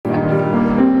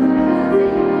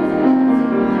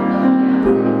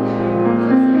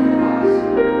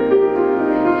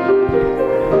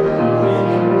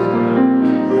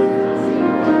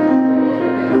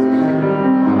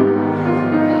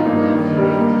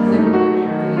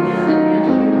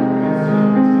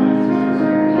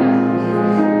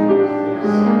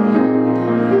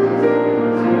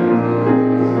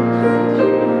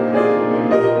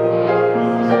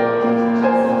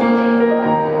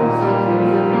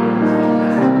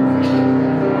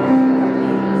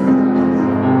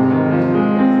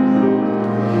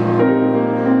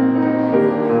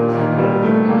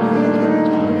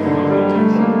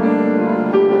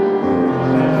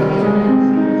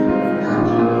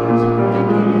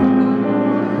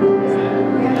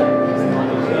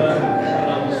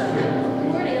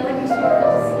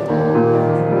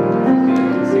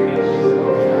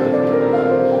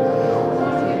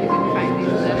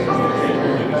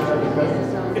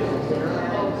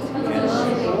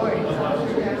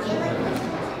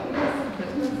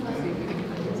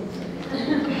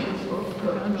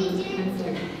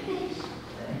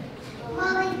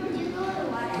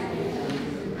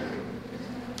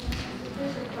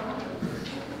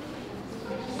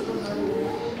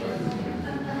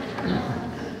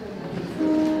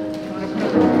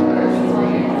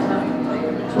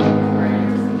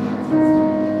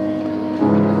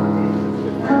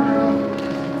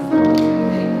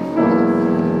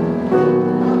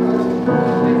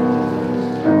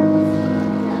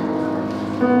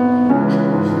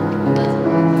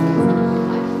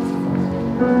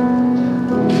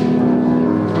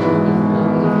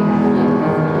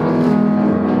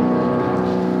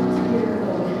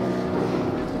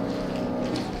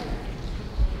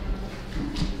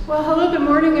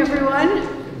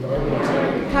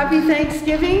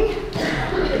Thanksgiving.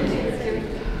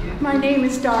 My name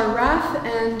is Dar Rath,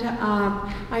 and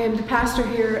I am the pastor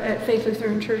here at Faith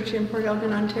Lutheran Church in Port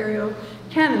Elgin, Ontario,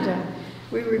 Canada.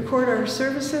 We record our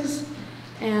services,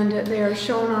 and they are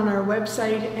shown on our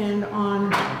website and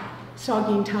on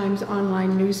Saugeen Times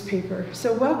online newspaper.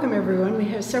 So welcome everyone. We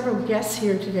have several guests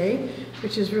here today,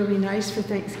 which is really nice for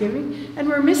Thanksgiving. And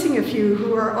we're missing a few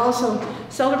who are also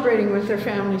celebrating with their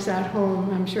families at home.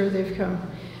 I'm sure they've come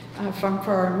from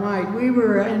far and wide. We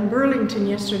were in Burlington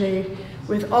yesterday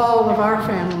with all of our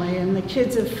family, and the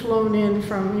kids have flown in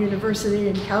from university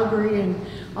in Calgary and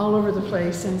all over the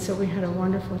place, and so we had a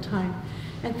wonderful time.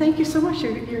 And thank you so much.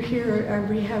 You're here.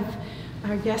 We have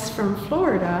guests from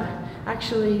Florida.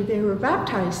 Actually, they were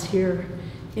baptized here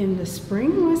in the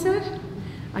spring, was it?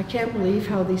 I can't believe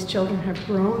how these children have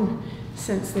grown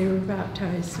since they were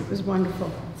baptized. It was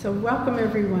wonderful. So welcome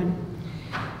everyone.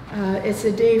 It's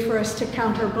a day for us to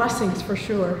count our blessings for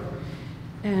sure,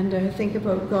 and think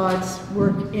about God's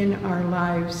work in our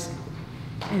lives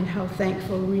and how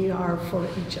thankful we are for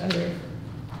each other.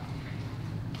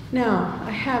 Now,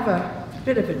 I have a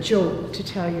bit of a joke to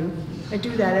tell you. I do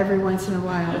that every once in a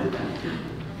while.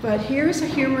 But here's a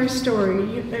humorous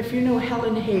story. If you know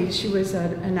Helen Hayes, she was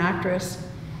an actress,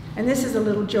 and this is a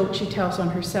little joke she tells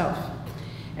on herself.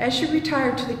 As she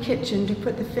retired to the kitchen to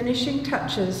put the finishing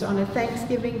touches on a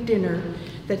Thanksgiving dinner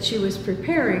that she was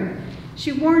preparing,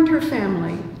 she warned her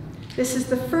family, "This is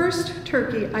the first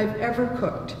turkey I've ever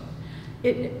cooked.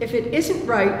 If it isn't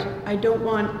right, I don't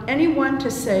want anyone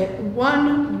to say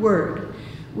one word.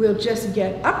 We'll just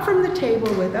get up from the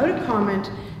table without a comment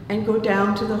and go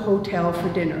down to the hotel for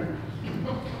dinner."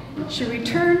 She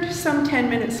returned some 10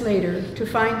 minutes later to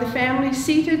find the family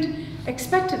seated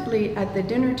expectantly at the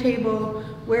dinner table,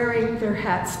 wearing their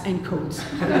hats and coats.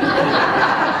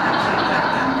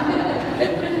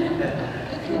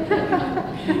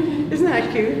 Isn't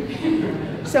that cute?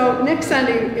 So next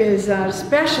Sunday is a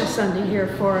special Sunday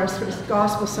here for us. It's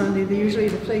Gospel Sunday. Usually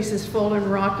the place is full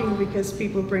and rocking because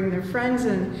people bring their friends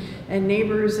and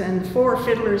neighbors, and 4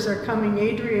 fiddlers are coming.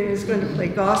 Adrian is going to play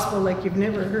gospel like you've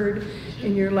never heard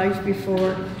in your life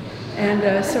before.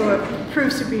 And so it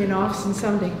proves to be an awesome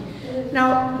Sunday.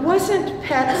 Now, wasn't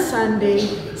Pet Sunday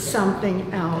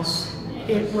something else?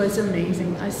 It was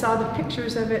amazing. I saw the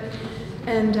pictures of it,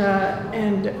 and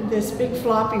this big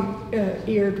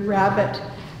floppy-eared rabbit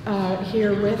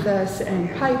here with us,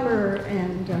 and Piper,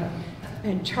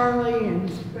 and Charlie, and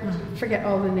I forget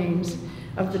all the names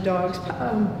of the dogs.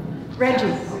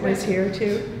 Reggie was here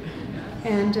too,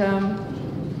 and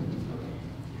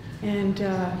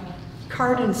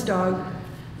Cardin's dog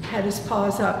had his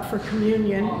paws up for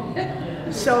communion,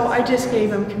 so I just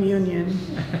gave him communion.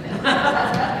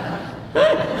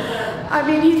 I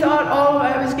mean, he thought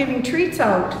I was giving treats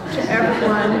out to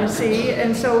everyone, you see,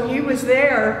 and so he was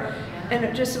there, and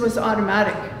it just was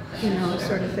automatic, you know,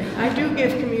 sort of thing. I do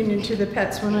give communion to the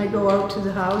pets when I go out to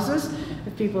the houses,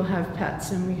 if people have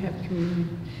pets, and we have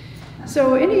communion.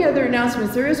 So any other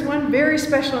announcements? There is one very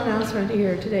special announcement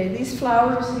here today. These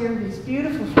flowers here, these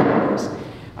beautiful flowers,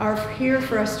 are here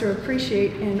for us to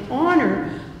appreciate in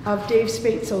honor of Dave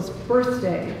Spatzel's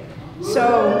birthday.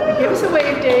 So give us a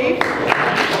wave, Dave.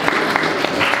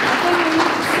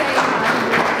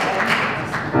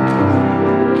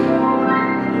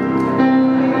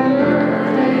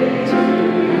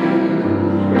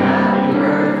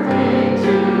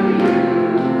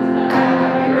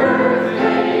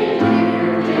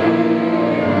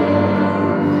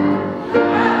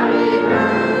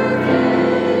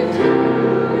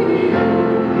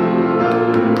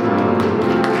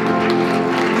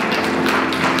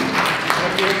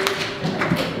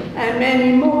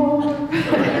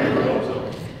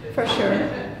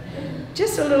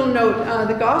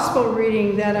 The gospel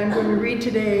reading that I'm going to read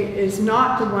today is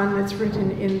not the one that's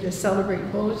written in the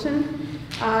Celebrate Bulletin.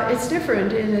 It's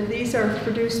different in that these are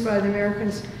produced by the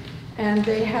Americans, and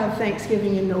they have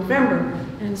Thanksgiving in November.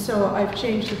 And so I've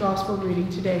changed the gospel reading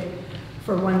today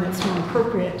for one that's more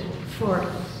appropriate for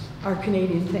our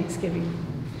Canadian Thanksgiving.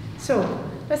 So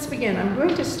let's begin. I'm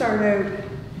going to start out,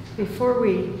 before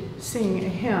we sing a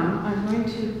hymn, I'm going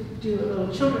to do a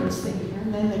little children's thing here,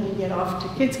 and then they can get off to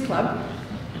Kids Club.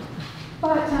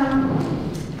 But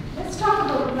let's talk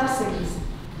about blessings.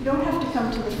 You don't have to come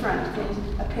to the front. They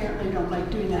apparently don't like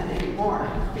doing that anymore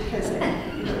because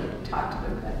you don't talk to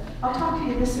them. But I'll talk to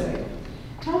you this way.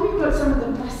 Tell me about some of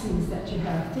the blessings that you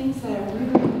have, things that are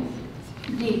really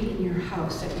neat in your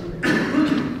house that you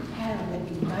have that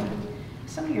you like.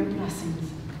 Some of your blessings.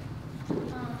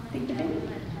 Think of it.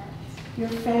 Your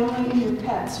family and your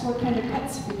pets. What kind of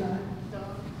pets have you got?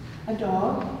 Dog. A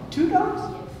dog? 2 dogs?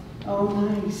 Yes. Oh,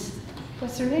 nice.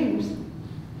 What's their names?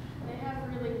 They have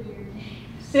really weird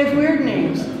names. They have weird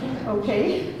names.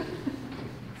 Okay.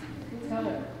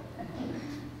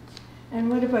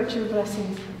 And what about your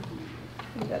blessings?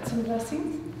 You got some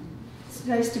blessings? It's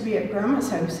nice to be at Grandma's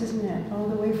house, isn't it? All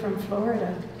the way from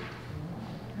Florida.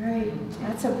 Right.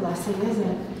 That's a blessing, isn't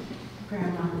it,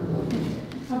 Grandma?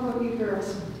 How about you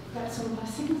girls? Got some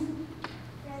blessings?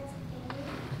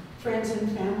 Friends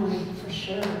and family, for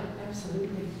sure.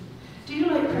 Absolutely. Do you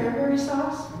like cranberry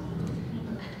sauce?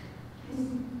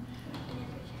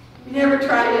 You never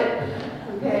tried it?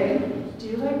 Okay. Do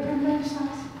you like cranberry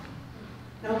sauce?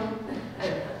 No?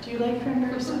 Do you like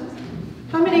cranberry sauce?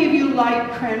 How many of you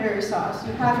like cranberry sauce?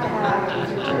 You have to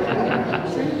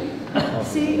have it.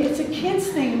 See, it's a kid's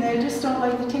thing. They just don't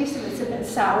like the taste of it. It's a bit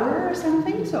sour or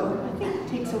something, so I think it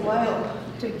takes a while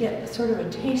to get sort of a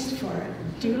taste for it.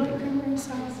 Do you like cranberry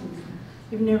sauce?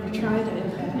 You've never tried it,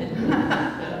 okay?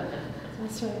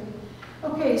 That's right.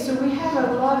 Okay, so we have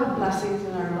a lot of blessings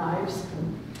in our lives.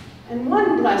 And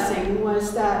one blessing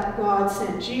was that God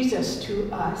sent Jesus to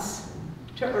us,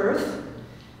 to earth,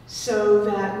 so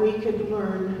that we could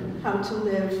learn how to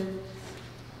live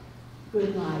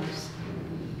good lives.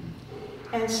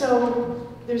 And so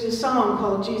there's a song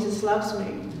called Jesus Loves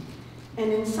Me.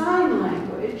 And in sign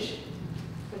language,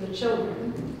 for the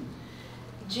children,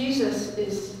 Jesus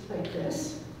is like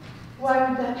this. Why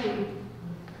would that be,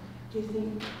 do you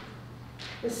think?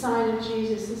 The sign of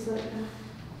Jesus is like that.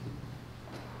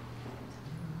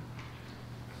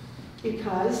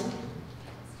 Because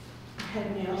he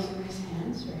had nails in his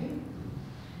hands, right?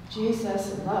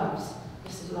 Jesus loves,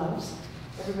 this is loves,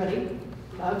 everybody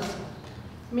loves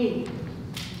me.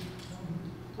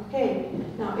 Okay,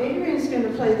 now Adrian's going to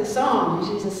play the song,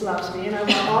 Jesus Loves Me, and I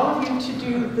want all of you to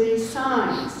do these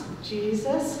signs.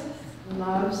 Jesus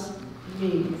loves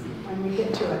me. When we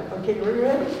get to it. Okay, are we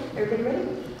ready? Everybody ready?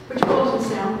 Put your bulletins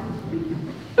down.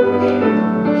 Okay.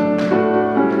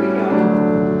 Here we go.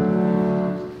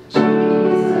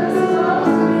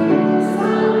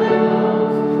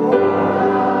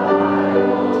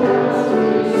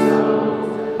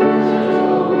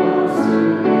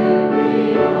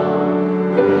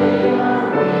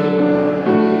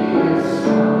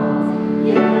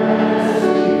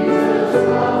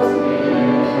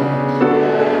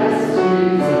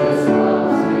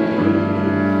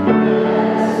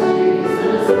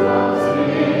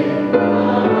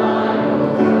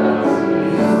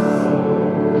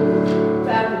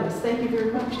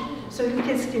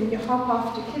 Hop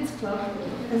off to Kids Club,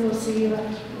 and we'll see you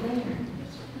later.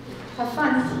 Have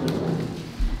fun.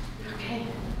 Okay.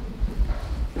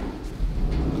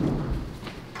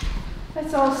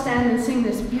 Let's all stand and sing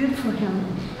this beautiful hymn.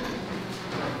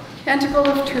 Canticle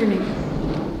of Turning.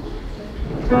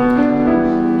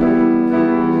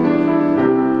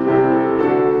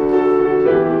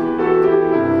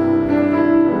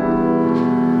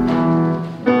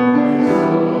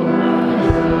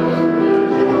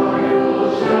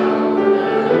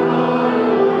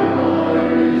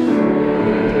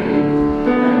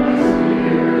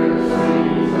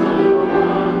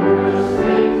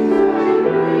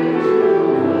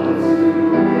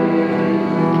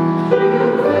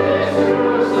 Fix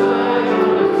your sight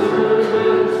on the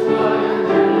servant's life.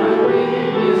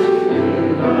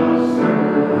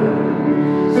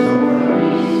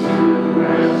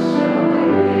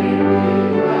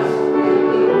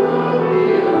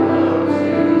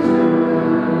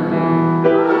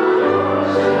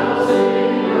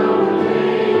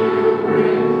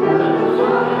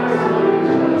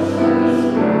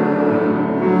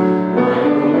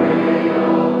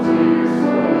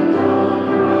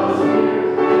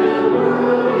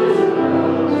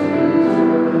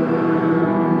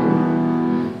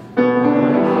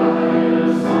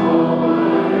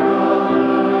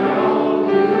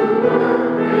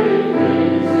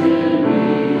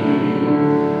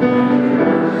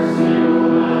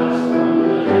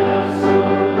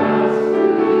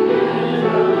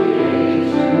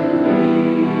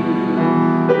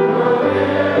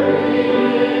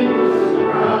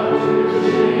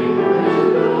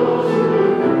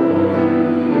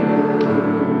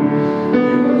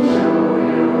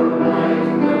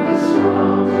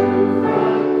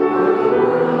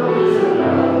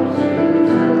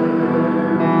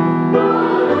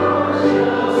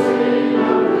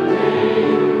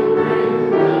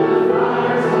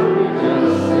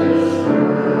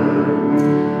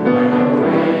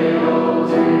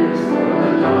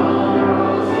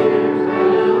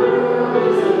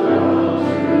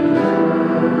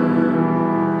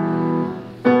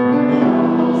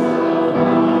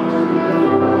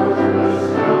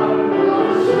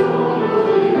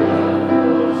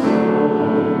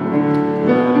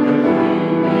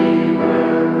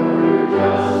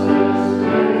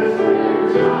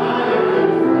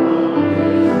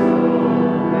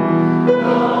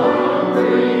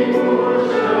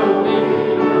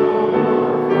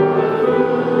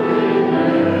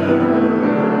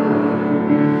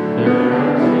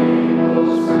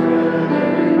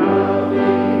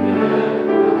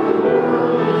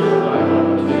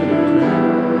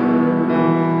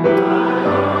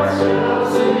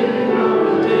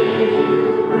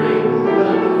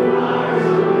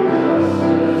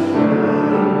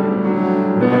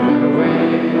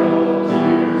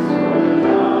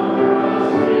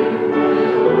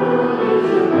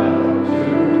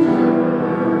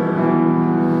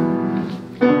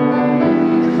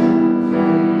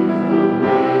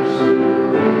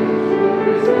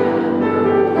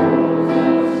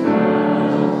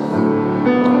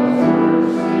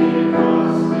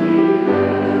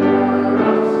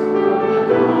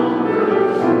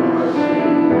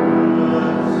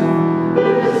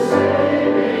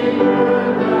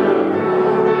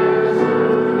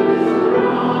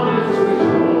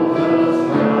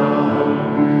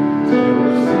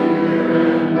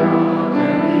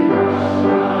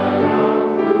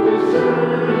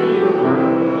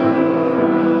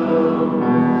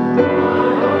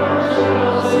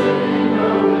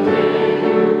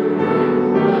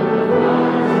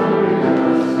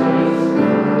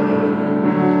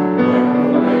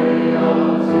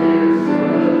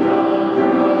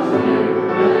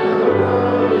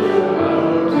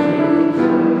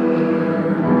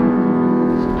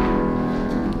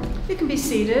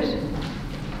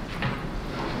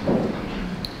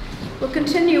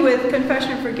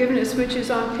 Which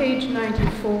is on page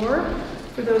 94.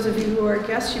 For those of you who are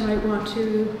guests, you might want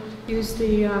to use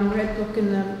the red book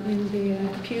in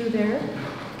the pew there,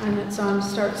 and it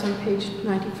starts on page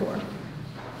 94.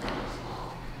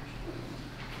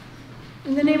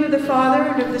 In the name of the Father,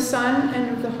 and of the Son,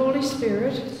 and of the Holy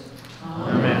Spirit.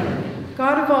 Amen.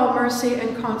 God of all mercy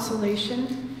and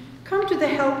consolation, come to the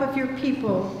help of your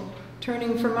people,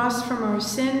 turning from us from our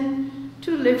sin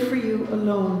to live for you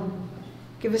alone.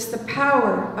 Give us the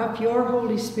power of your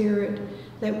Holy Spirit,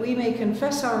 that we may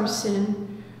confess our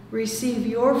sin, receive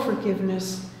your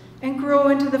forgiveness, and grow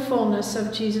into the fullness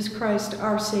of Jesus Christ,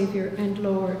 our Savior and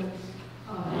Lord.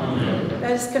 Amen.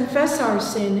 Let us confess our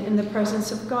sin in the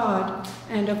presence of God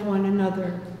and of one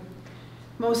another.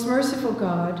 Most merciful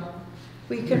God,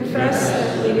 we confess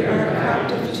that we are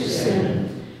captive to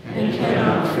sin and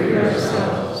cannot free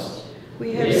ourselves.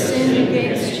 We have sinned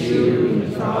against you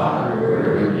in thought, word,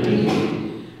 or deed,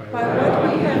 by what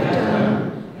we have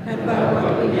done and by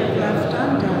what we have left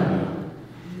undone.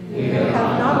 We have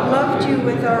not loved you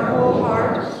with our whole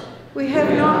heart. We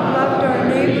have not loved our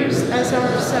neighbors as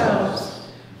ourselves.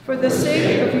 For the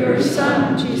sake of your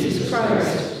Son, Jesus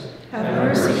Christ, have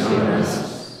mercy on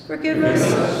us. Forgive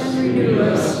us and renew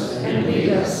us and lead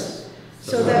us,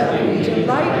 so that we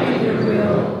delight in your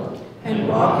will and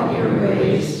walk in your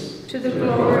ways, to the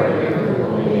glory of your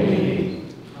holy name.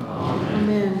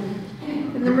 Amen.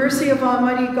 In the mercy of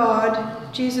Almighty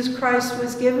God, Jesus Christ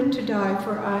was given to die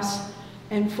for us,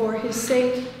 and for his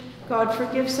sake, God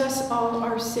forgives us all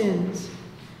our sins.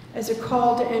 As a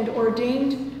called and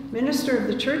ordained minister of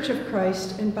the Church of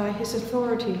Christ, and by his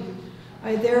authority,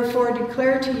 I therefore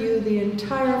declare to you the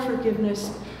entire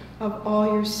forgiveness of all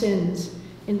your sins,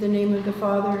 in the name of the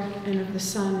Father, and of the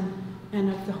Son, and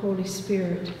of the Holy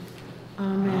Spirit.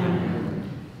 Amen.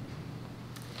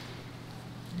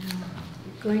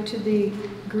 Going to the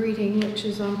greeting, which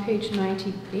is on page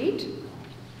 98.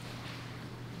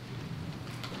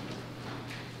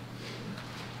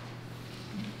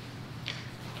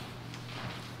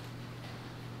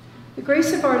 The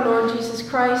grace of our Lord Jesus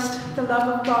Christ, the love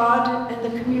of God, and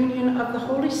the communion of the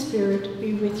Holy Spirit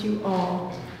be with you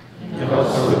all. And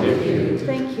also with you.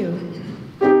 Thank you.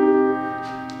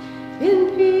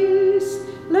 In peace,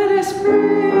 let us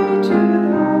pray to the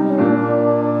Lord.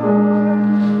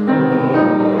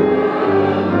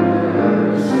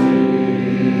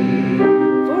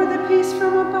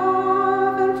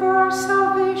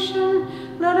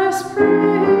 Let us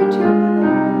pray to the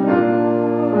Lord.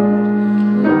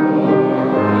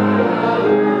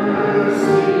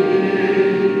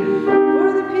 For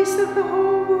the peace of the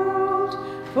whole world,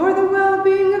 for the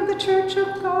well-being of the Church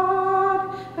of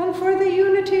God, and for the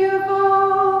unity of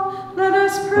all, let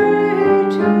us pray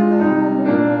to the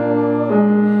Lord.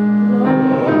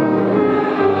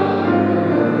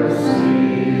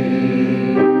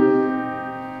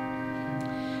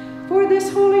 For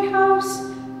this holy house,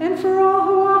 and for all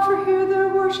who offer here their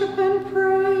worship and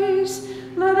praise,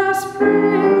 let us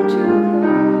pray to the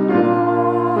Lord.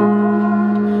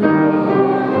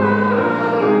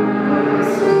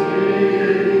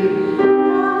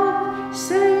 Help,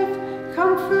 save,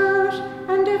 comfort,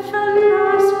 and defend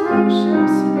us,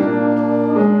 gracious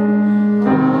Lord.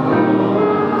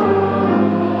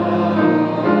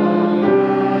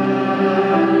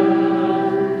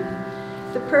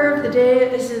 The prayer of the day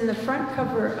is in the front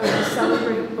cover of the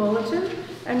Celebrate Bulletin,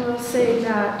 and we'll say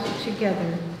that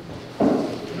together.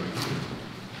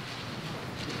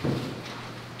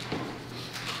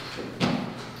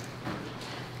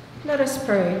 Let us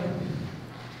pray.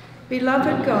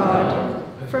 Beloved God,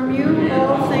 from you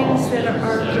all things that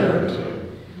are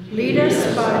good, lead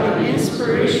us by the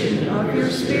inspiration of your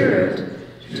Spirit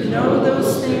to know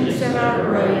those things that are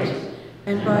right,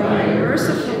 and by your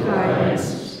merciful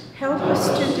guidance, help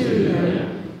us to do them.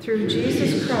 Through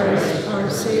Jesus Christ, our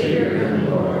Savior and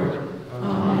Lord.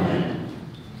 Amen.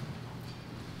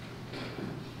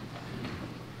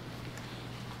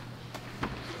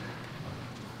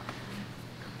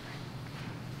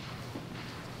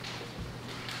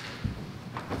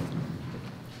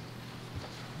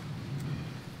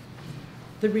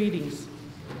 The readings.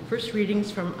 First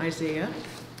readings from Isaiah.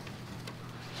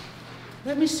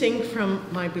 Let me sing from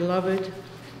my beloved,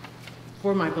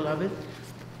 for my beloved,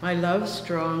 my love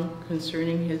strong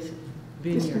concerning his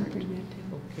vineyard.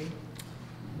 Okay.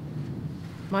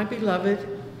 My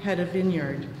beloved had a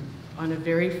vineyard on a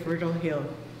very fertile hill.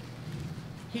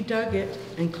 He dug it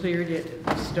and cleared it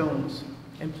of stones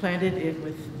and planted it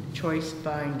with choice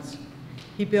vines.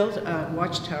 He built a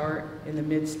watchtower in the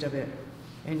midst of it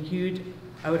and hewed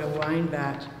out a wine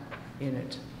vat in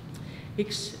it.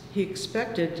 He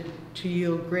expected to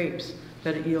yield grapes,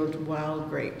 but it yielded wild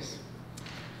grapes.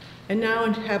 And now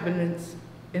inhabitants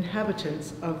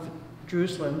of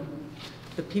Jerusalem,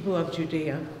 the people of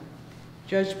Judea,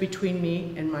 judged between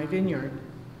me and my vineyard.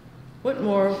 What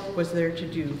more was there to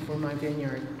do for my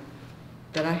vineyard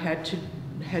that I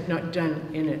had not done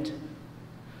in it?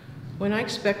 When I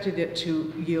expected it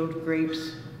to yield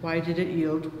grapes, why did it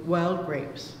yield wild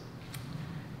grapes?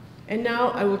 And now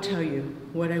I will tell you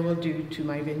what I will do to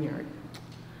my vineyard.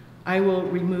 I will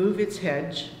remove its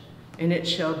hedge, and it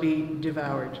shall be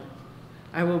devoured.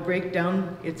 I will break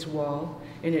down its wall,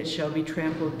 and it shall be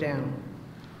trampled down.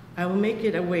 I will make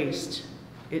it a waste.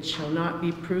 It shall not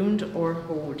be pruned or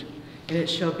hoed, and it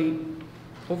shall be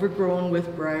overgrown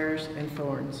with briars and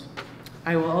thorns.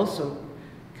 I will also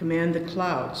command the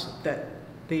clouds that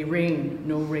they rain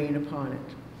no rain upon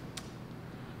it.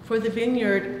 For the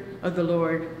vineyard of the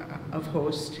Lord of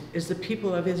hosts is the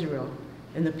people of Israel,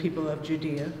 and the people of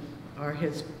Judea are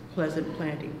his pleasant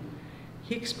planting.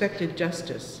 He expected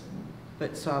justice,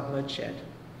 but saw bloodshed,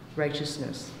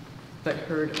 righteousness, but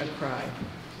heard a cry.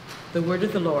 The word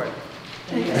of the Lord.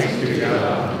 Thanks be to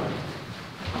God.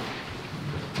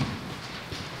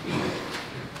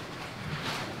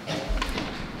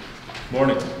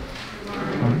 Morning.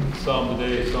 Psalm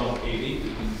today is Psalm 80.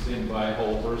 You can sing by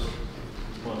whole verse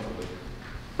monthly.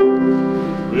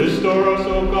 Restore us,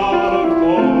 O God of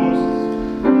hosts.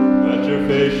 Let your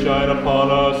face shine upon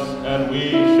us, and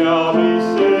we shall be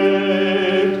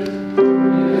saved.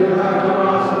 You have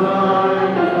crossed the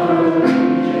line of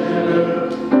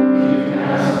Egypt. You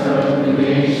cast out the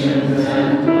nations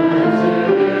and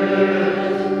planted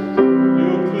it.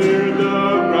 You cleared the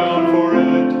ground for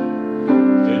it.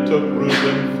 It took root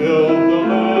and filled the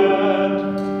land.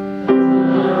 The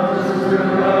mountains were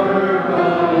covered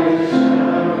by its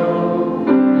shadow,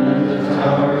 and the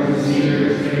towering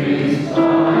cedar trees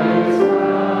by its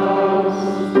boughs.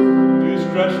 You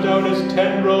stretched out his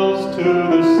tendrils to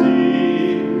the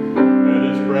sea, and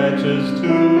his branches to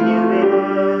the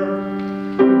river.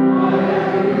 Why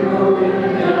have you broken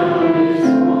down its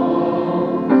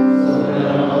walls, so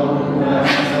that all the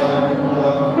livestock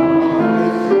walk on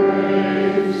its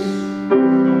graves?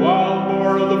 The wild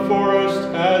boar of the forest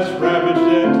has ravaged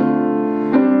it,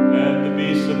 and the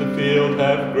beasts of the field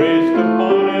have grazed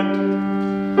upon it.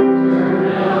 Turn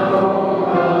now, O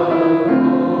God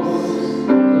of hosts,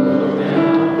 look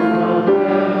down from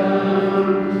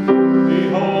heaven.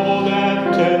 Behold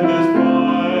and tend this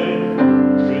vine,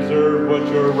 preserve what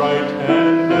your right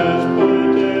hand has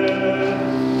planted.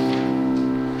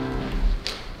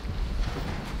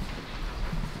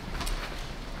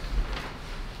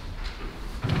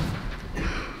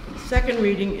 Second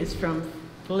reading is from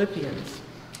Philippians.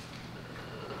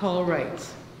 Paul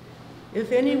writes,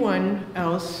 if anyone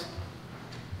else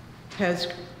has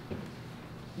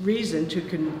reason to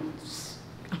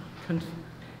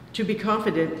be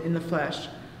confident in the flesh,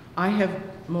 I have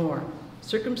more.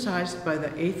 Circumcised by the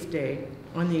 8th day,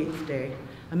 on the 8th day,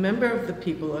 a member of the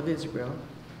people of Israel,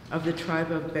 of the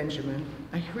tribe of Benjamin,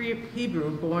 a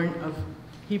Hebrew born of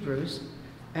Hebrews,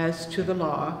 as to the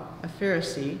law, a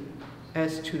Pharisee,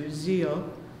 as to zeal,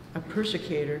 a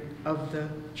persecutor of the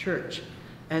church,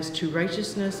 as to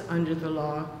righteousness under the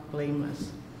law,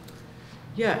 blameless.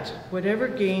 Yet, whatever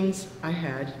gains I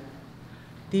had,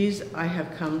 these I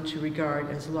have come to regard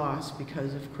as loss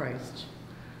because of Christ.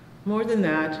 More than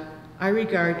that, I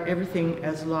regard everything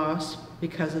as loss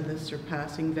because of the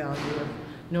surpassing value of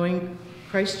knowing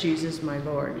Christ Jesus my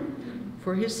Lord.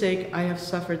 For his sake I have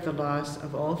suffered the loss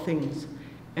of all things,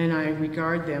 and I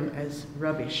regard them as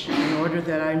rubbish, in order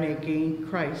that I may gain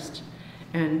Christ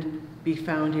and be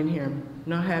found in him,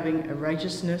 not having a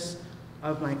righteousness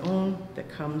of my own that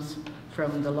comes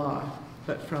from the law,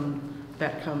 but one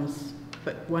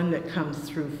that comes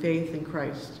through faith in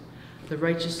Christ, the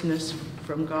righteousness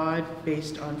from God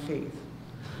based on faith.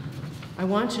 I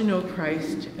want to know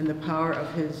Christ and the power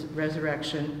of his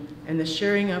resurrection and the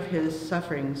sharing of his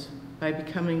sufferings by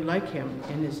becoming like him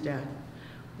in his death,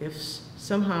 if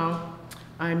somehow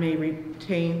I may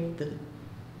retain the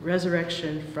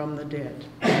resurrection from the dead.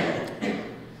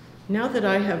 Now that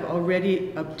I have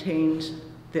already obtained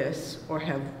this, or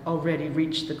have already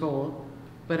reached the goal,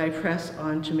 but I press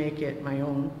on to make it my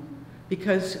own,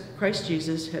 because Christ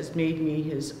Jesus has made me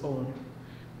his own.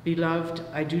 Beloved,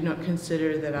 I do not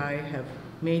consider that I have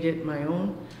made it my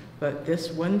own, but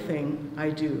this one thing I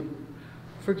do,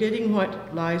 forgetting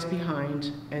what lies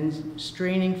behind and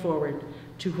straining forward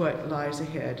to what lies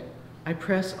ahead. I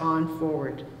press on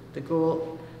forward, the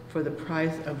goal for the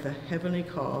prize of the heavenly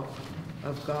call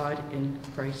of God in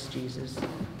Christ Jesus.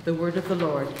 The word of the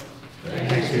Lord.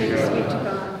 Thanks be to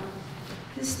God.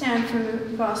 Please stand for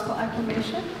the gospel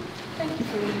acclamation. Thank you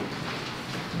for reading.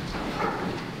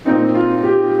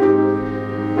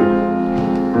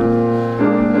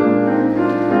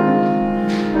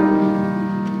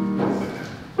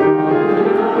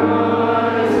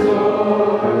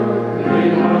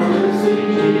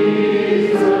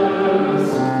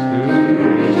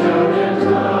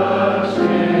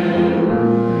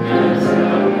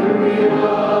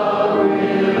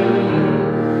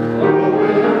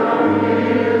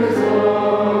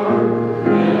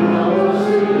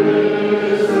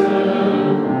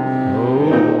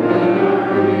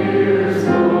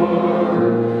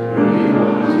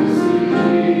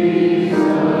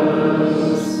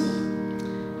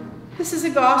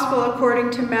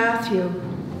 According to Matthew.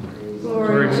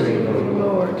 Glory to you,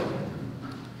 Lord.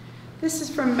 This is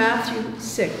from Matthew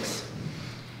 6.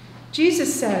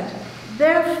 Jesus said,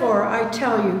 "Therefore I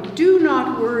tell you, do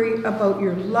not worry about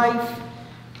your life,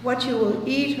 what you will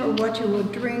eat or what you will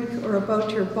drink, or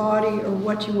about your body or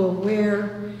what you will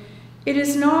wear. It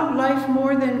is not life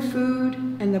more than food,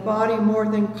 and the body more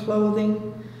than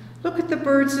clothing. Look at the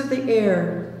birds of the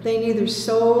air. They neither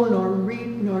sow nor reap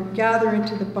nor gather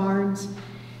into the barns,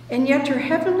 and yet your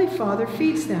heavenly Father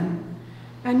feeds them.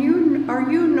 And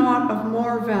are you not of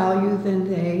more value than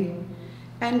they?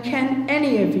 And can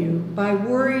any of you, by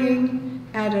worrying,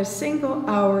 add a single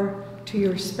hour to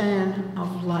your span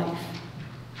of life?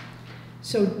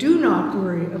 So do not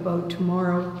worry about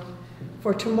tomorrow,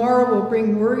 for tomorrow will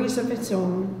bring worries of its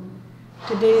own.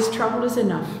 Today's trouble is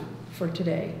enough for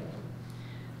today."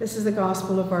 This is the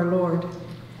gospel of our Lord.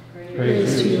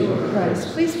 Praise to you, Lord Christ.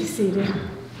 Please be seated.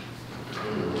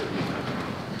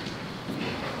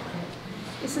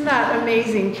 Isn't that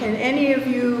amazing? Can any of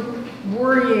you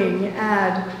worrying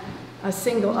add a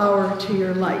single hour to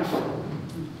your life?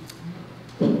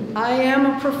 I am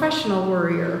a professional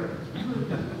worrier.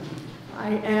 I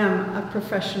am a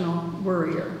professional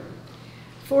worrier.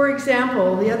 For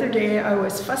example, the other day I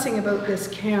was fussing about this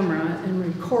camera and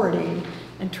recording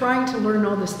and trying to learn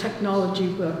all this technology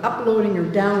about uploading or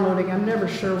downloading. I'm never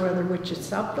sure whether which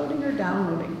it's uploading or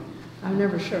downloading. I'm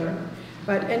never sure.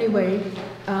 But anyway,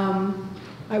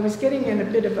 I was getting in a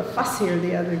bit of a fuss here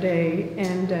the other day,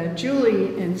 and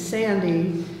Julie and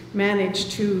Sandy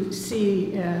managed to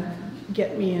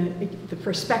get me the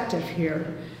perspective here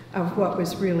of what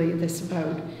was really this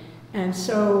about. And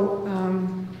so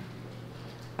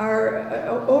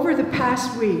over the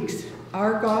past weeks,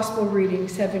 our gospel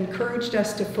readings have encouraged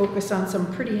us to focus on some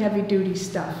pretty heavy-duty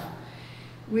stuff.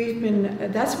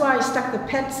 That's why I stuck the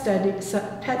Pet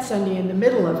Sunday in the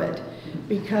middle of it,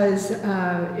 because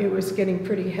it was getting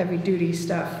pretty heavy-duty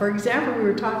stuff. For example, we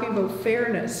were talking about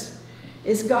fairness.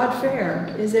 Is God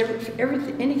fair? Is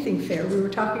anything fair? We were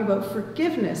talking about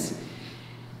forgiveness,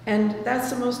 and that's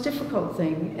the most difficult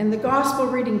thing. And the gospel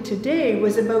reading today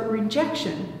was about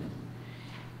rejection.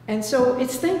 And so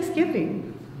it's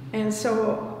Thanksgiving. And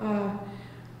so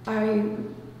I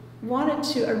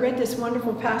read this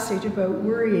wonderful passage about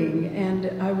worrying,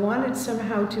 and I wanted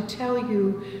somehow to tell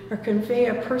you or convey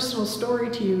a personal story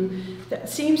to you that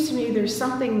seems to me there's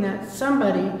something that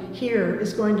somebody here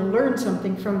is going to learn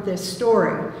something from this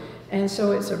story. And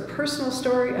so it's a personal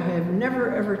story. I have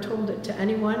never ever told it to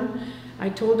anyone. I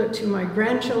told it to my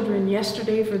grandchildren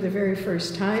yesterday for the very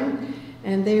first time,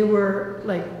 and they were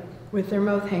like with their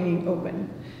mouth hanging open.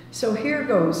 So here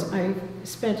goes. I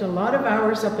spent a lot of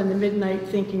hours up in the midnight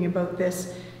thinking about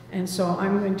this, and so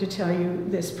I'm going to tell you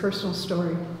this personal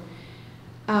story.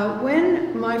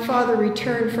 When my father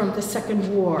returned from the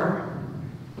Second War,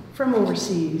 from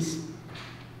overseas,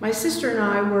 my sister and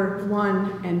I were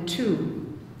 1 and 2,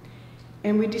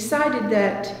 and he decided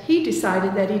that he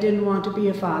didn't want to be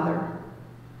a father,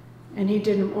 and he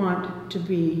didn't want to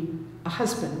be a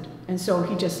husband, and so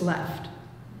he just left.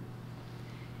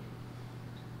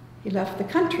 He left the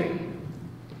country.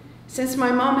 Since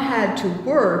my mom had to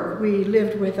work, we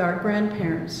lived with our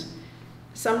grandparents,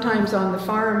 sometimes on the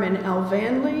farm in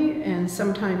Elgin and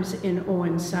sometimes in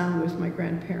Owen Sound with my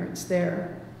grandparents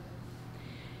there.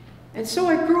 And so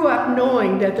I grew up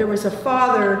knowing that there was a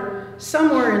father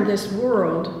somewhere in this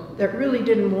world that really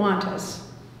didn't want us.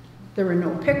 There were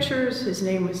no pictures, his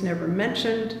name was never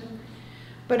mentioned,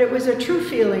 but it was a true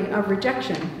feeling of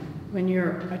rejection when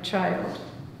you're a child.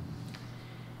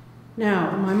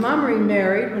 Now, my mom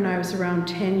remarried when I was around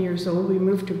 10 years old. We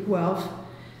moved to Guelph.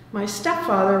 My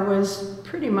stepfather was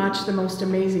pretty much the most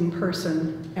amazing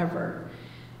person ever.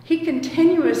 He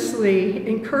continuously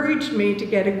encouraged me to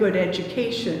get a good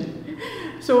education.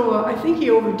 So I think he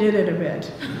overdid it a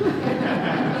bit.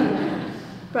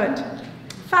 But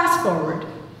fast forward.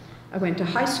 I went to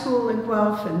high school in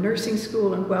Guelph and nursing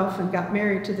school in Guelph and got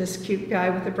married to this cute guy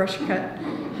with a brush cut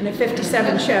and a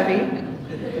 57 Chevy.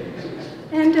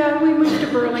 And we moved to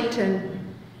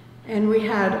Burlington and we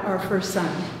had our first son.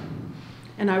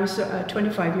 And I was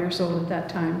 25 years old at that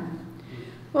time.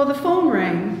 Well, the phone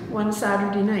rang one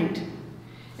Saturday night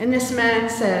and this man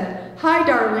said, "Hi,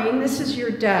 Darlene, this is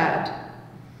your dad.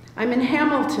 I'm in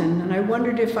Hamilton and I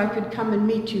wondered if I could come and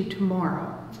meet you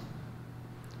tomorrow."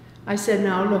 I said,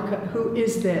 "Now look, who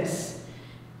is this?"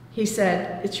 He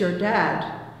said, "It's your dad.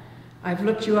 I've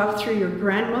looked you up through your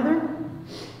grandmother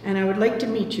and I would like to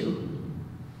meet you."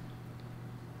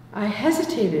 I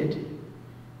hesitated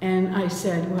and I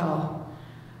said, "Well,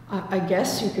 I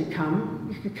guess you could come.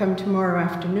 You could come tomorrow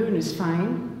afternoon is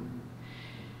fine."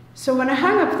 So when I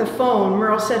hung up the phone,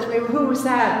 Merle said to me, "Well, who was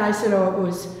that?" And I said, "Oh, it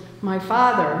was my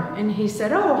father." And he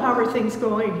said, "Oh, how are things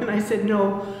going?" And I said,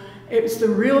 "No, it's the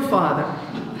real father."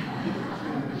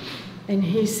 And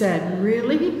he said,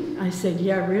 "Really?" I said,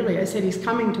 "Yeah, really." I said, "He's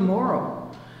coming tomorrow."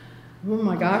 "Oh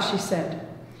my gosh," he said.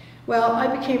 Well, I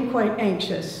became quite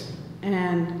anxious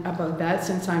and about that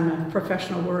since I'm a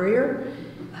professional worrier.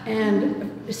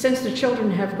 And since the children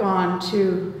have gone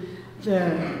to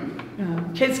the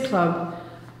kids club,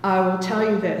 I will tell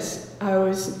you this. I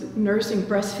was nursing,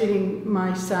 breastfeeding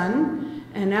my son,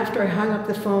 and after I hung up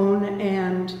the phone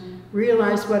and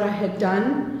realized what I had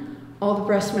done, all the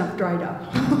breast milk dried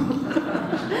up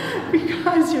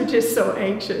because you're just so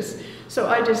anxious. So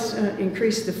I just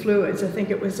increased the fluids. I think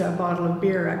it was a bottle of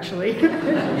beer, actually.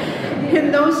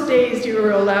 In those days, you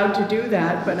were allowed to do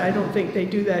that, but I don't think they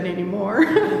do that anymore.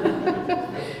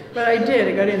 But I did.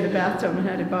 I got in the bathtub and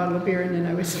had a bottle of beer, and then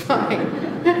I was fine.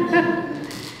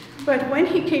 But when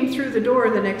he came through the door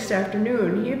the next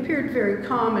afternoon, he appeared very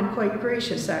calm and quite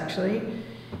gracious, actually.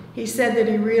 He said that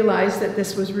he realized that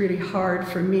this was really hard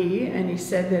for me, and he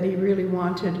said that he really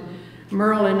wanted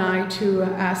Merle and I to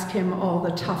ask him all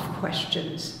the tough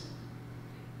questions.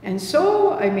 And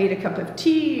so I made a cup of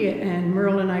tea, and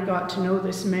Merle and I got to know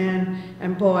this man,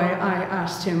 and boy, I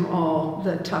asked him all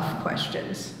the tough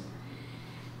questions.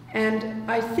 And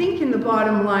I think in the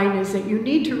bottom line is that you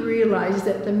need to realize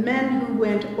that the men who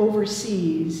went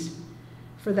overseas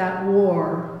for that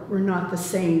war were not the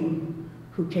same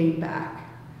who came back.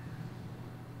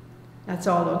 That's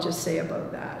all I'll just say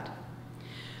about that.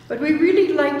 But we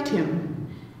really liked him.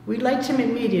 We liked him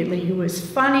immediately. He was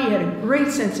funny, he had a great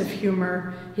sense of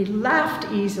humor, he laughed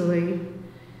easily,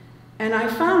 and I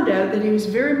found out that he was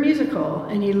very musical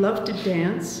and he loved to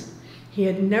dance. He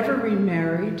had never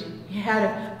remarried. He had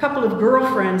a couple of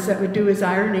girlfriends that would do his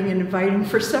ironing and invite him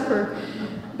for supper,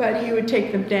 but he would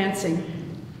take them dancing.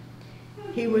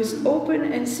 He was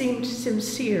open and seemed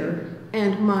sincere,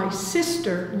 and my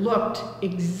sister looked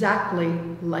exactly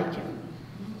like him.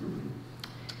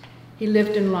 He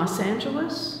lived in Los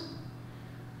Angeles,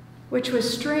 which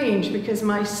was strange because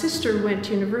my sister went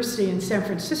to university in San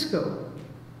Francisco.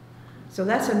 So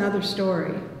that's another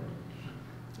story.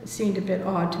 It seemed a bit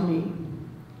odd to me.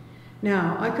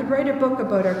 Now, I could write a book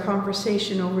about our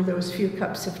conversation over those few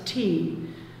cups of tea,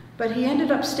 but he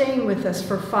ended up staying with us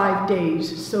for 5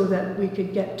 days so that we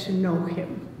could get to know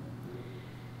him.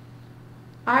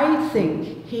 I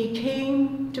think he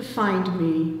came to find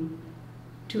me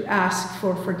to ask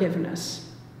for forgiveness,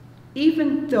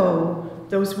 even though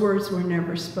those words were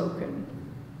never spoken.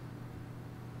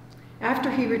 After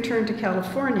he returned to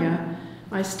California,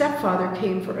 my stepfather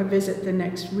came for a visit the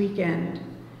next weekend,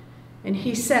 and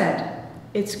he said,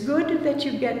 "It's good that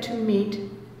you get to meet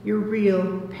your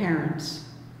real parents.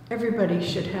 Everybody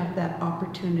should have that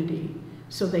opportunity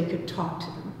so they could talk to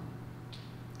them."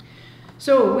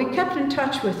 So we kept in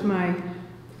touch with my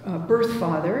birth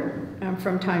father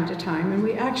from time to time, and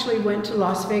we actually went to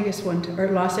Los Angeles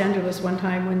one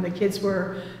time when the kids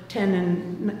were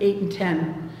 8 and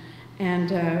 10,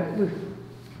 and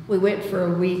we went for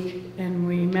a week and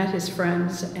we met his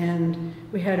friends and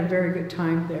we had a very good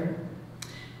time there.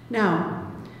 Now,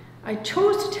 I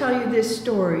chose to tell you this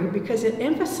story because it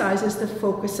emphasizes the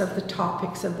focus of the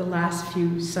topics of the last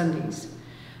few Sundays.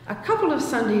 A couple of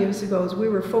Sundays ago, we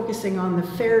were focusing on the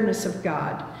fairness of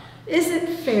God. Is it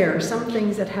fair, some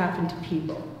things that happen to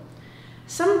people?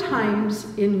 Sometimes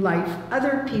in life,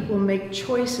 other people make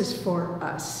choices for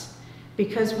us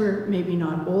because we're maybe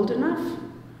not old enough,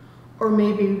 or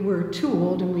maybe we're too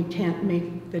old and we can't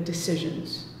make the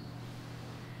decisions.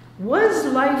 Was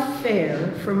life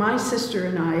fair for my sister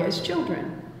and I as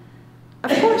children?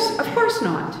 Of course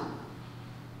not.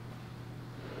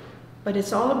 But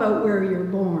it's all about where you're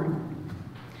born.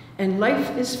 And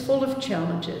life is full of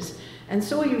challenges. And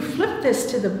so you flip this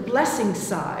to the blessing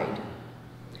side.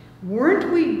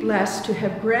 Weren't we blessed to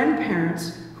have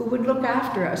grandparents who would look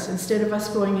after us instead of us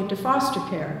going into foster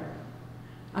care?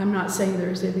 I'm not saying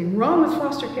there's anything wrong with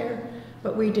foster care,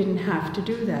 but we didn't have to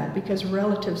do that because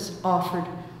relatives offered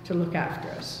to look after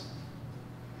us.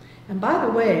 And by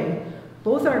the way,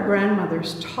 both our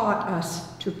grandmothers taught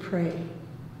us to pray.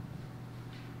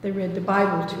 They read the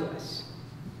Bible to us.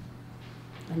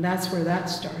 And that's where that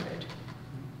started.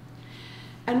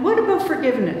 And what about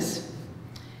forgiveness?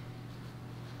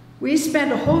 We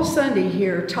spent a whole Sunday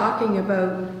here talking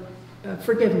about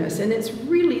forgiveness, and it's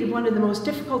really one of the most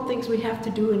difficult things we have to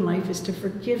do in life is to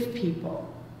forgive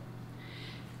people.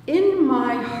 In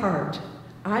my heart,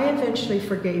 I eventually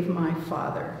forgave my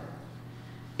father.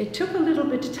 It took a little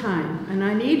bit of time, and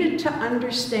I needed to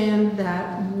understand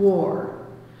that war.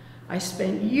 I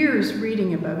spent years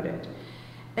reading about it.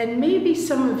 And maybe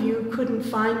some of you couldn't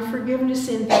find forgiveness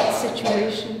in that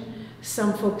situation.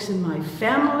 Some folks in my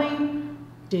family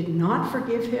did not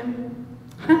forgive him.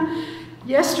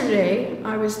 Yesterday,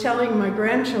 I was telling my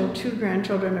two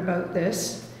grandchildren about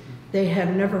this. They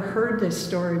had never heard this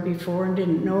story before and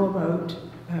didn't know about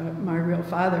my real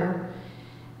father.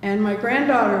 And my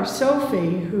granddaughter,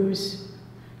 Sophie, who's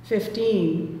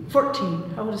 14,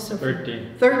 how old is Sophie?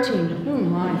 13, oh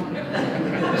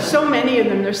my. So many of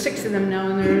them, there's 6 of them now,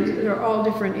 and they're all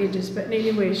different ages. But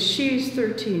anyway, she's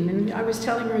 13, and I was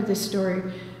telling her this story.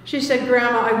 She said,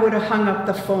 Grandma, I would have hung up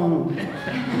the phone.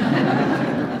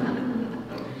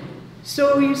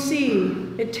 So you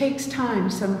see, it takes time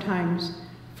sometimes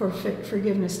for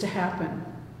forgiveness to happen.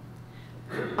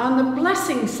 On the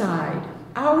blessing side,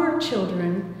 our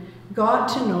children got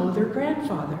to know their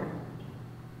grandfather.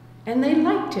 And they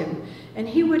liked him. And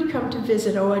he would come to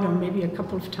visit, maybe a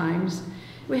couple of times.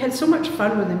 We had so much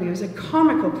fun with him. He was a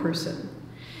comical person.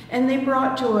 And they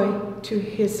brought joy to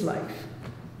his life.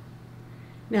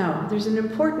 Now, there's an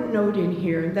important note in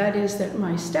here, and that is that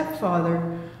my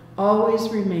stepfather always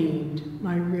remained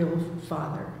my real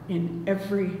father in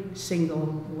every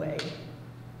single way.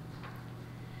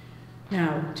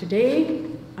 Now, today,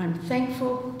 I'm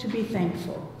thankful to be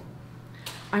thankful.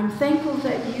 I'm thankful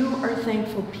that you are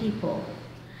thankful people,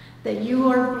 that you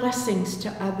are blessings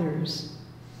to others.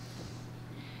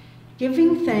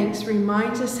 Giving thanks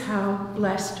reminds us how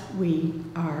blessed we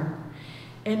are.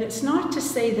 And it's not to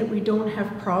say that we don't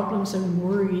have problems and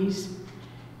worries,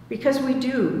 because we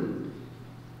do.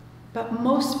 But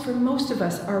for most of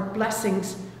us, our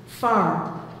blessings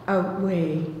far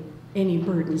outweigh any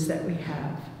burdens that we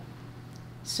have.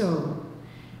 So,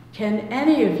 can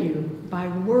any of you, by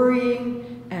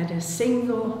worrying, add a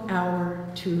single hour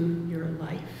to your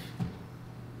life?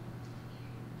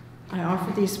 I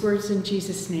offer these words in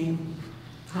Jesus' name.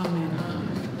 Amen.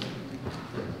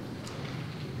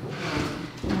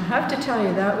 I have to tell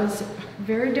you, that was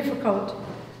very difficult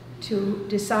to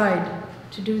decide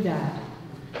to do that.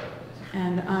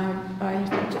 And I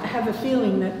have a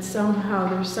feeling that somehow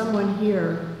there's someone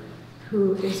here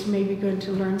who is maybe going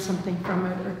to learn something from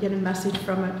it or get a message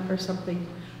from it or something.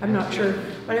 I'm not sure,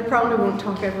 but I probably won't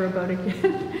talk ever about it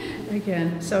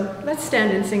again. So let's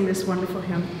stand and sing this wonderful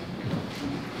hymn.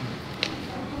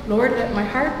 Lord, let my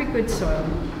heart be good soil.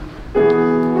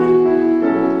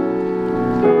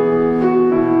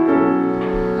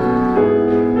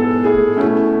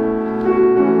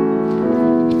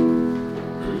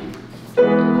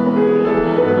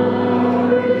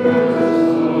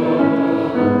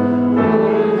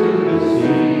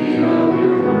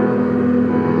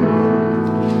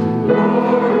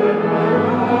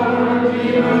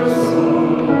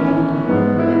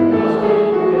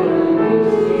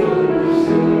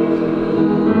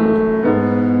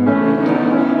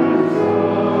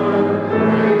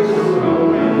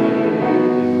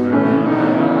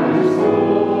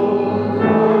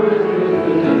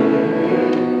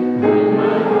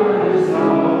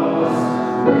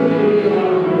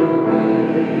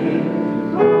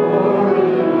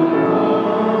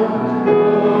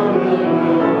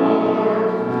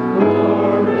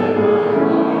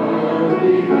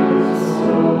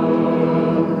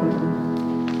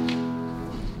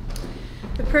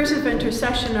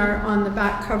 Are on the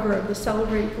back cover of the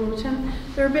Celebrate Bulletin.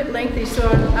 They're a bit lengthy, so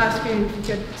I'd ask you if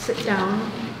you could sit down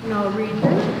and I'll read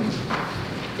them.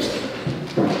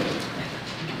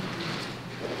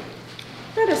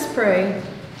 Let us pray.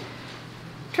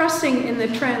 Trusting in the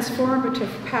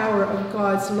transformative power of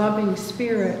God's loving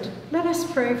Spirit, let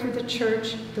us pray for the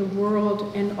church, the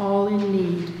world, and all in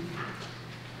need.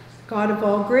 God of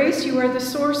all grace, you are the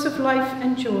source of life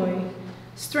and joy.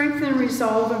 Strengthen and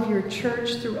resolve of your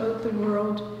church throughout the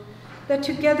world, that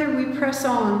together we press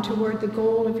on toward the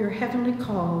goal of your heavenly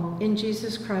call. In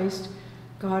Jesus Christ,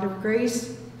 God of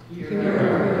grace, hear our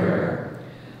prayer.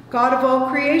 God of all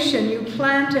creation, you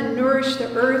plant and nourish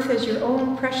the earth as your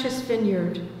own precious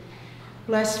vineyard.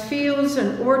 Bless fields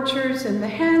and orchards and the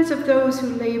hands of those who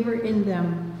labor in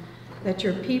them, that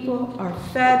your people are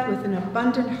fed with an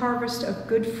abundant harvest of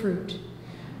good fruit.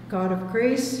 God of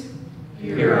grace,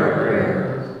 hear our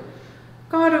prayer.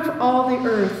 God of all the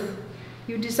earth,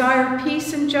 you desire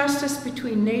peace and justice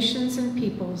between nations and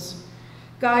peoples.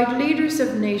 Guide leaders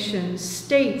of nations,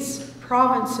 states,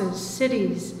 provinces,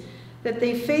 cities, that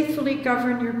they faithfully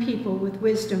govern your people with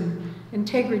wisdom,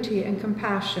 integrity, and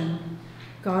compassion.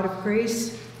 God of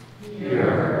grace, hear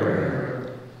our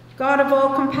prayer. God of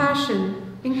all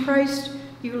compassion, in Christ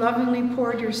you lovingly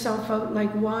poured yourself out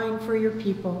like wine for your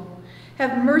people.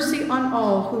 Have mercy on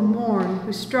all who mourn,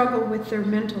 who struggle with their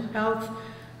mental health,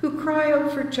 who cry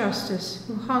out for justice,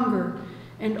 who hunger,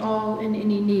 and all in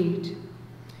any need.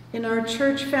 In our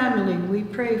church family, we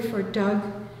pray for Doug,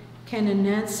 Ken and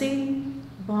Nancy,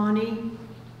 Bonnie,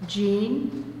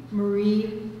 Jean,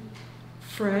 Marie,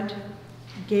 Fred,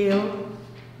 Gail,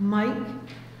 Mike,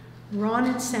 Ron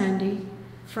and Sandy,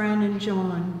 Fran and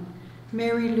John,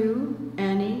 Mary Lou,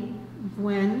 Annie,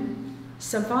 Gwen,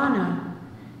 Savannah,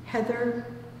 Heather,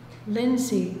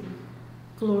 Lindsay,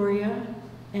 Gloria,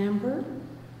 Amber,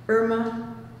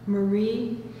 Irma,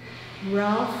 Marie,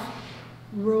 Ralph,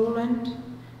 Roland,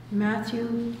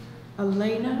 Matthew,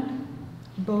 Elena,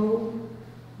 Bo,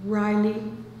 Riley,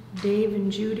 Dave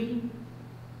and Judy.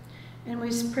 And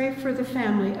we pray for the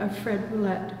family of Fred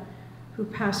Roulette, who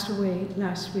passed away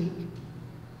last week.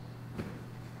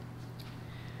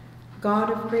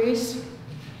 God of grace,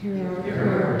 hear our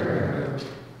prayer.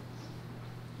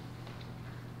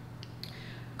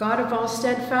 God of all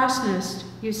steadfastness,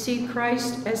 you see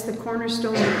Christ as the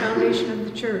cornerstone and foundation of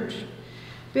the church.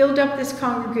 Build up this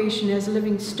congregation as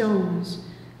living stones,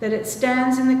 that it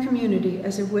stands in the community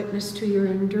as a witness to your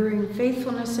enduring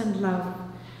faithfulness and love.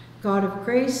 God of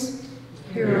grace,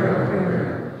 hear our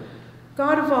prayer.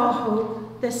 God of all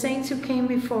hope, the saints who came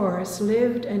before us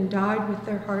lived and died with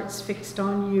their hearts fixed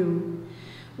on you.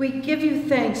 We give you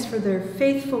thanks for their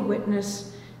faithful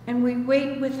witness, and we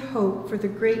wait with hope for the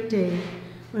great day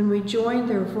when we join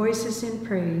their voices in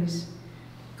praise.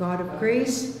 God of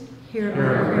grace, hear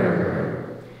our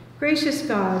prayer. Gracious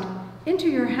God, into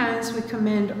your hands we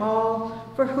commend all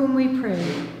for whom we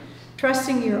pray,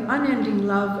 trusting your unending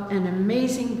love and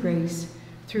amazing grace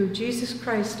through Jesus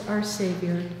Christ our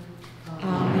Savior.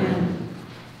 Amen.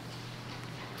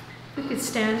 We could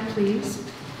stand, please.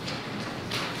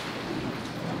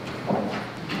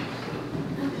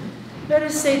 Let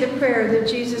us say the prayer that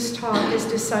Jesus taught his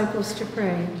disciples to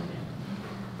pray.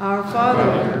 Our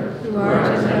Father, who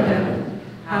art in heaven,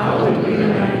 hallowed be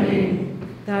thy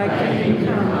name. Thy kingdom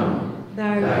come,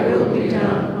 thy will be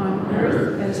done on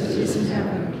earth as it is in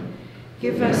heaven.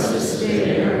 Give us this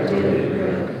day our daily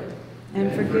bread,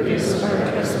 and forgive us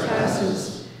our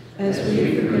trespasses, as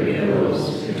we forgive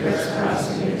those who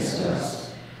trespass against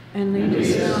us. And lead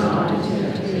us not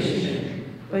into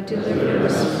temptation, but deliver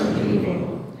us from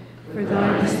evil. For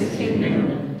thine is the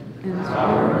kingdom, and the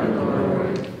power, and the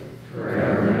glory,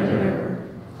 forever and ever.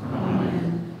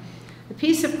 Amen. The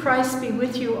peace of Christ be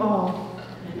with you all.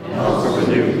 And also with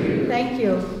you. Thank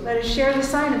you. Let us share the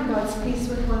sign of God's peace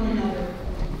with one another.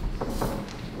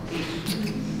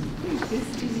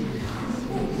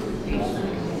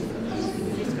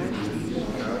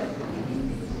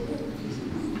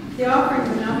 The offering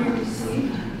will now be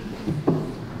received.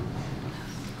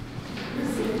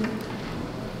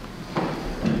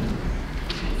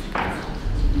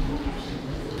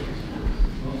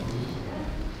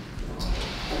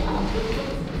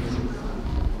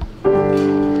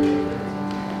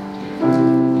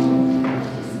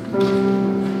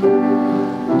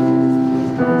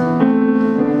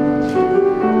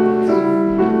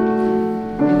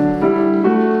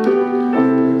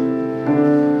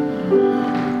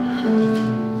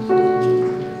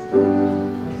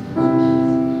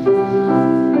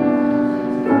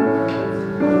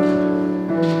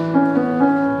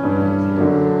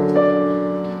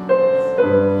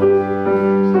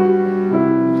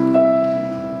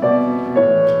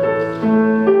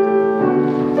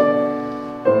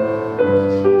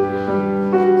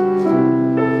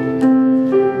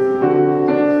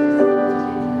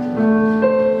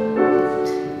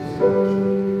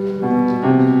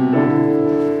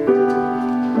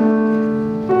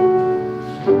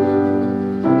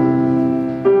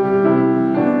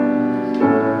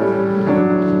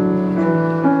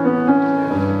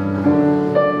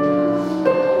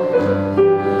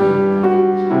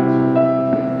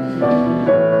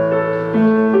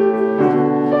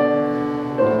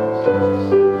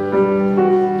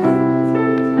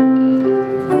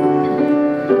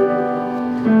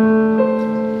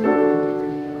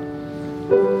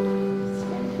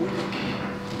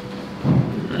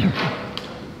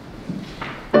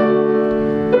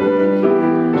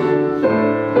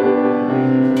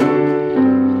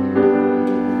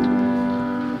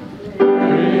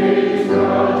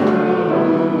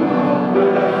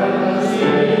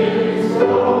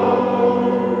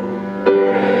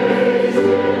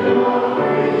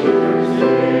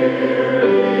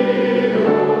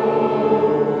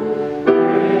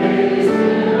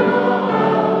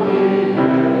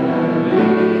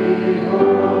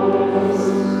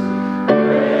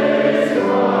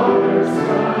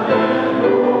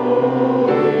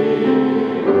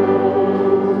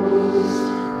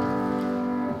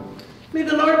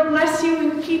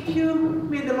 keep you.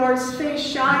 May the Lord's face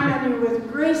shine on you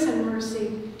with grace and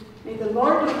mercy. May the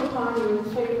Lord look upon you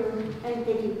with favor and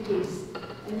give you peace.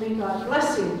 And may God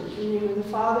bless you in the name of the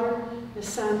Father, the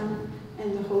Son,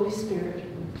 and the Holy Spirit.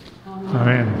 Amen.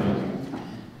 Amen.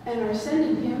 And our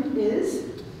sending hymn is,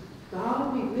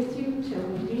 God be with you till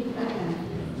we meet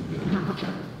again.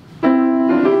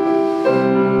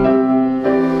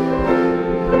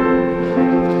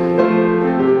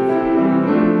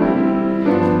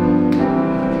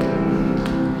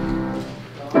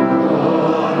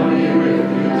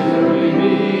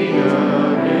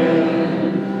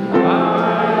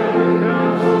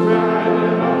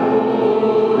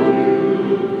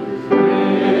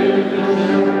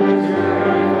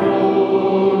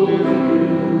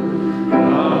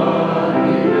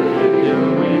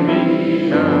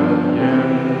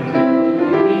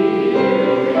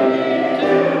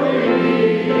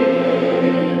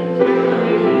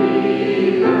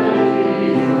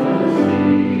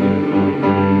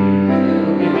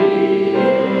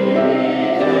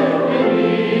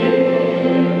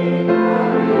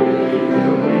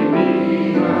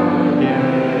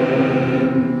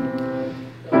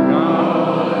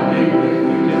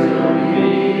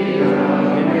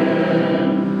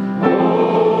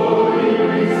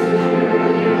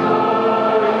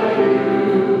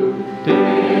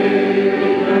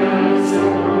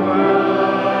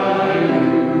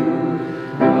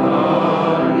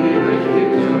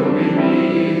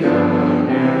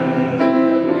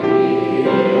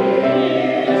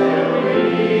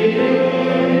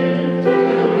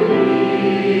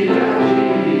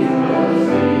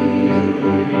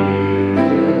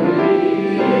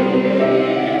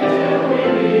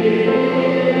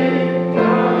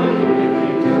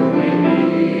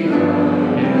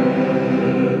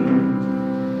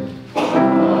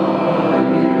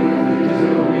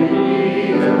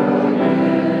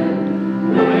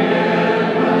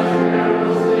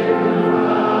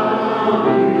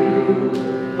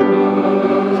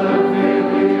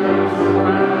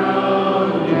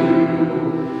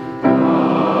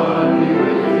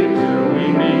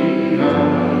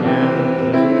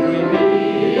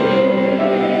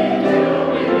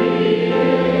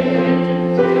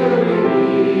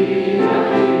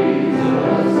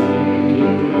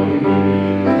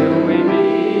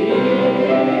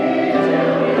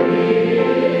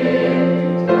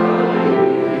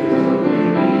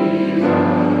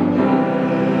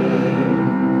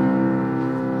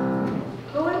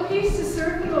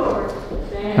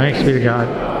 Thanks be to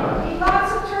God.